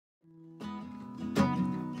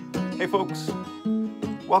Hey folks,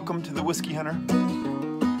 welcome to the Whiskey Hunter.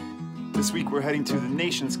 This week we're heading to the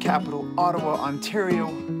nation's capital, Ottawa, Ontario,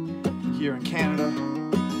 here in Canada.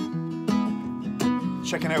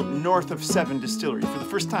 Checking out North of 7 Distillery for the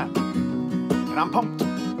first time, and I'm pumped.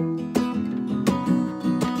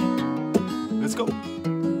 Let's go.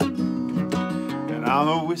 And I'm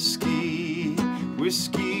a whiskey, the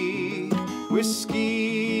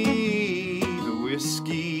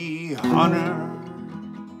Whiskey Hunter.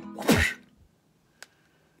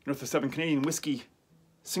 North of 7 Canadian whiskey,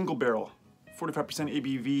 single barrel, 45%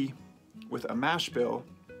 ABV with a mash bill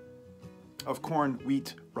of corn,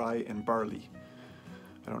 wheat, rye, and barley.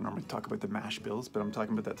 I don't normally talk about the mash bills, but I'm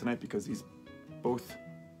talking about that tonight because these both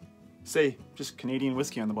say just Canadian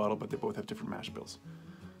whiskey on the bottle, but they both have different mash bills.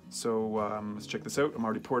 So let's check this out. I'm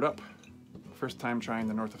already poured up. First time trying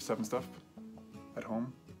the North of 7 stuff at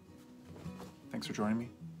home. Thanks for joining me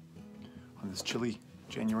on this chilly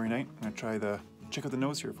January night. I'm gonna check out the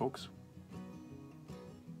nose here, folks.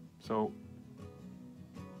 So,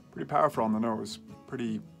 pretty powerful on the nose.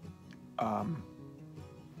 Pretty, kind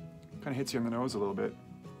of hits you on the nose a little bit.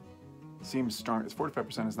 Seems strong. It's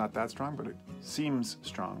 45%, is not that strong, but it seems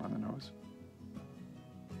strong on the nose.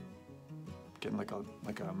 Getting like a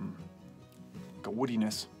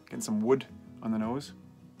woodiness. Getting some wood on the nose.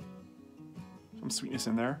 Some sweetness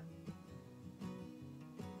in there.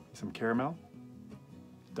 Some caramel.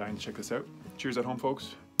 Dying to check this out. Cheers at home,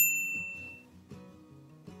 folks.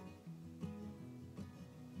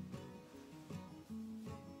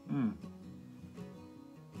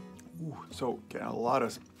 Ooh, so getting a lot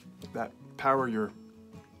of that power,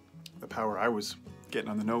 the power I was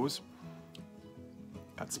getting on the nose.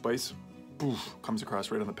 That spice, poof, comes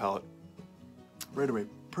across right on the palate. Right away,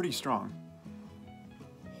 pretty strong.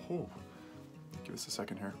 Oh, give us a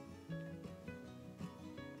second here.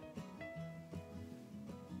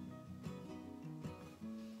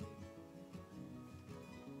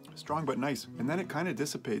 Strong but nice, and then it kind of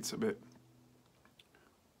dissipates a bit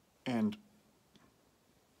and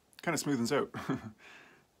kind of smoothens out.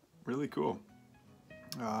 Really cool.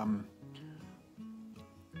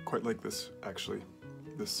 Quite like this actually.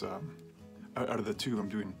 This out of the two, I'm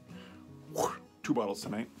doing 2 bottles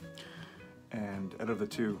tonight, and out of the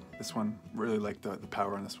 2, this one really like the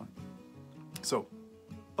power on this one. So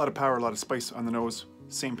a lot of power, a lot of spice on the nose,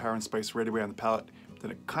 same power and spice right away on the palate. Then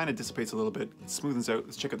it kind of dissipates a little bit, it smoothens out.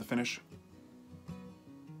 Let's check out the finish.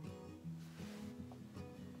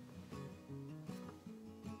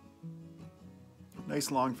 Nice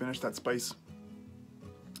long finish. That spice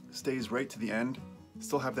stays right to the end.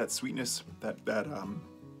 Still have that sweetness, that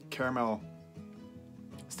caramel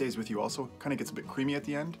stays with you also. Kind of gets a bit creamy at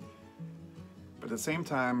the end, but at the same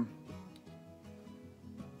time,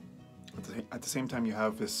 you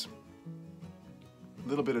have this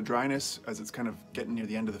little bit of dryness as it's kind of getting near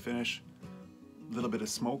the end of the finish. A little bit of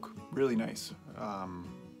smoke, really nice.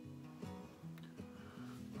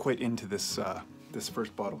 Quite into this this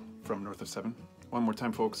first bottle from North of 7. One more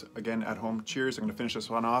time, folks. Again, at home. Cheers. I'm going to finish this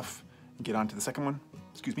one off and get on to the second one.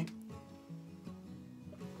 Excuse me.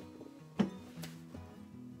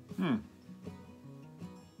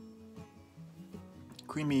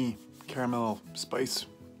 Creamy caramel spice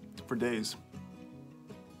for days.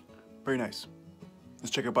 Very nice. Let's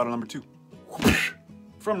check out bottle number 2.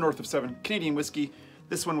 From North of 7, Canadian whiskey.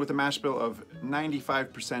 This one with a mash bill of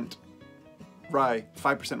 95% rye,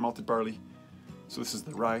 5% malted barley. So this is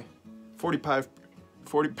the rye. 45%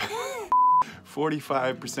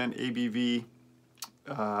 ABV,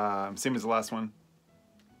 same as the last one.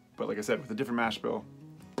 But like I said, with a different mash bill.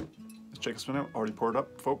 Let's check this one out. Already poured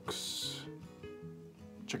up, folks.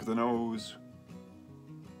 Check out the nose.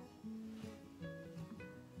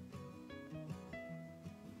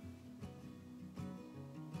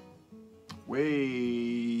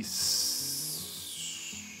 Way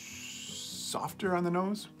softer on the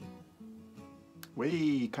nose.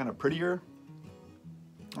 Way kind of prettier.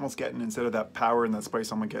 Almost getting, instead of that power and that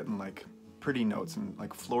spice, I'm getting like pretty notes and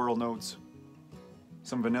like floral notes.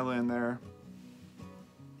 Some vanilla in there.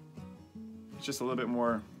 It's just a little bit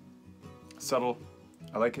more subtle.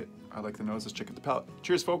 I like it. I like the nose. Let's check out the palate.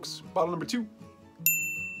 Cheers, folks. Bottle number 2.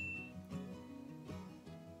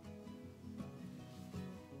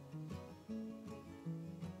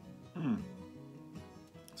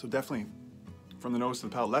 So definitely from the nose to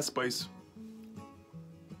the palate, less spice.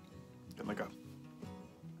 Get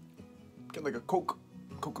like a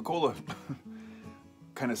Coca-Cola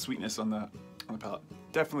kind of sweetness on the palate.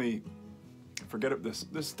 Definitely forget it.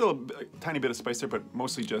 There's still a tiny bit of spice there, but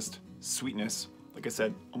mostly just sweetness. Like I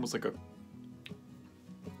said, almost like a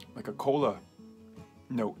cola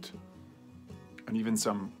note, and even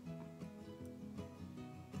some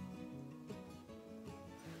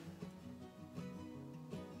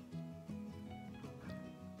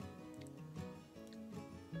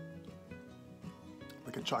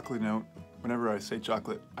chocolate note. Whenever I say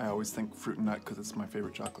chocolate, I always think fruit and nut because it's my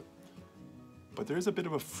favorite chocolate. But there's a bit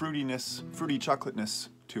of a fruitiness, fruity chocolateness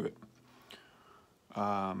to it.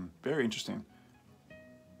 Very interesting.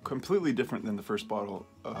 Completely different than the first bottle.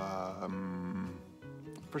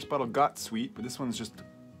 First bottle got sweet, but this one's just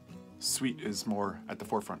sweet is more at the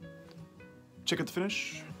forefront. Check out the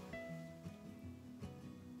finish.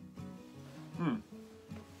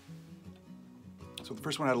 So the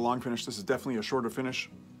first one had a long finish. This is definitely a shorter finish,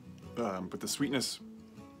 but the sweetness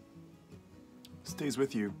stays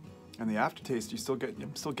with you, and the aftertaste, I'm still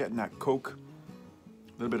getting that Coke,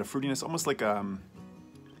 a little bit of fruitiness, almost like I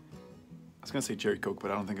was gonna say cherry Coke,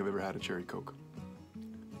 but I don't think I've ever had a cherry Coke,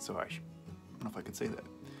 so I don't know if I could say that.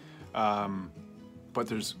 But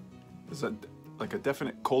there's like a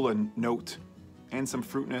definite cola note and some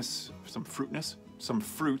fruitness, some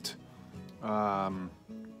fruit.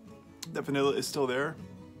 The vanilla is still there,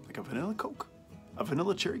 like a vanilla Coke, a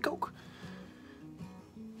vanilla cherry Coke.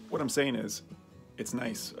 What I'm saying is, it's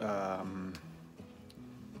nice.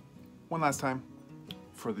 One last time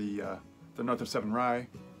for the North of 7 Rye.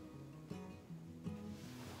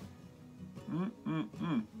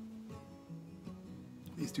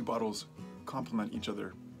 These two bottles complement each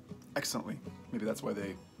other excellently. Maybe that's why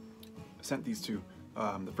they sent these two.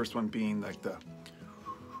 The first one being like the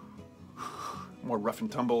more rough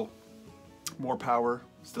and tumble, more power,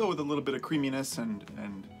 still with a little bit of creaminess and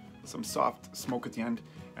some soft smoke at the end,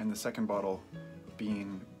 and the second bottle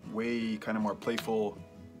being way kind of more playful,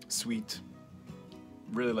 sweet.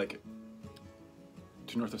 Really like it.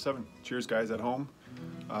 To North of 7. Cheers, guys at home.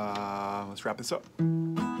 Let's wrap this up.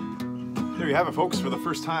 There you have it, folks. For the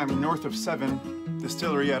first time, North of 7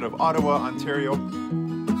 Distillery out of Ottawa, Ontario.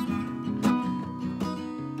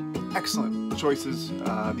 Excellent choices.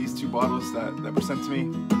 These two bottles that were sent to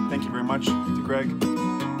me. Thank you very much to Greg.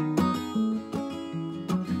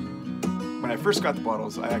 When I first got the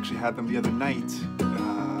bottles, I actually had them the other night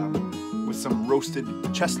with some roasted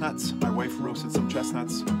chestnuts. My wife roasted some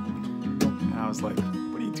chestnuts, and I was like,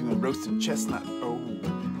 what are you doing roasting chestnut? Oh,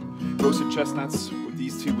 roasted chestnuts with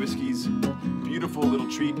these two whiskeys. Beautiful little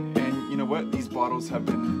treat. And you know what? These bottles have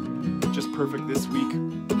been just perfect this week.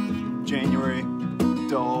 January,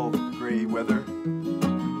 dull gray weather.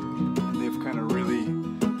 And they've kind of really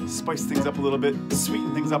spiced things up a little bit,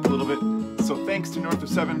 sweetened things up a little bit. So thanks to North of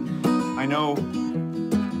 7. I know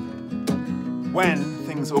when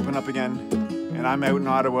things open up again and I'm out in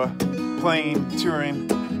Ottawa playing, touring,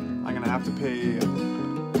 I'm gonna have to pay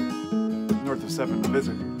North of 7 a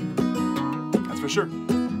visit. That's for sure.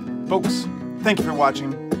 Folks, thank you for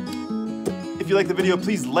watching. If you like the video,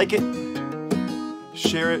 please like it,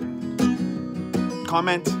 share it,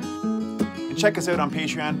 comment, and check us out on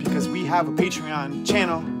Patreon, because we have a Patreon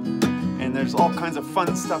channel and there's all kinds of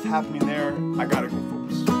fun stuff happening there. I gotta go,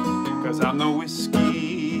 folks, because I'm the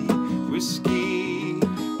whiskey, the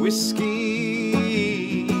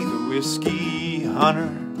whiskey hunter.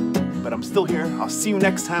 But I'm still here. I'll see you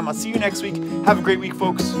next time. I'll see you next week. Have a great week,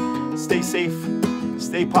 folks. Stay safe,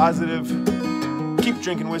 stay positive, keep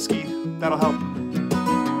drinking whiskey. That'll help.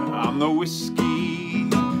 I'm the whiskey,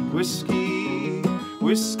 the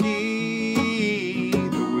whiskey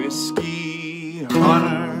hunter.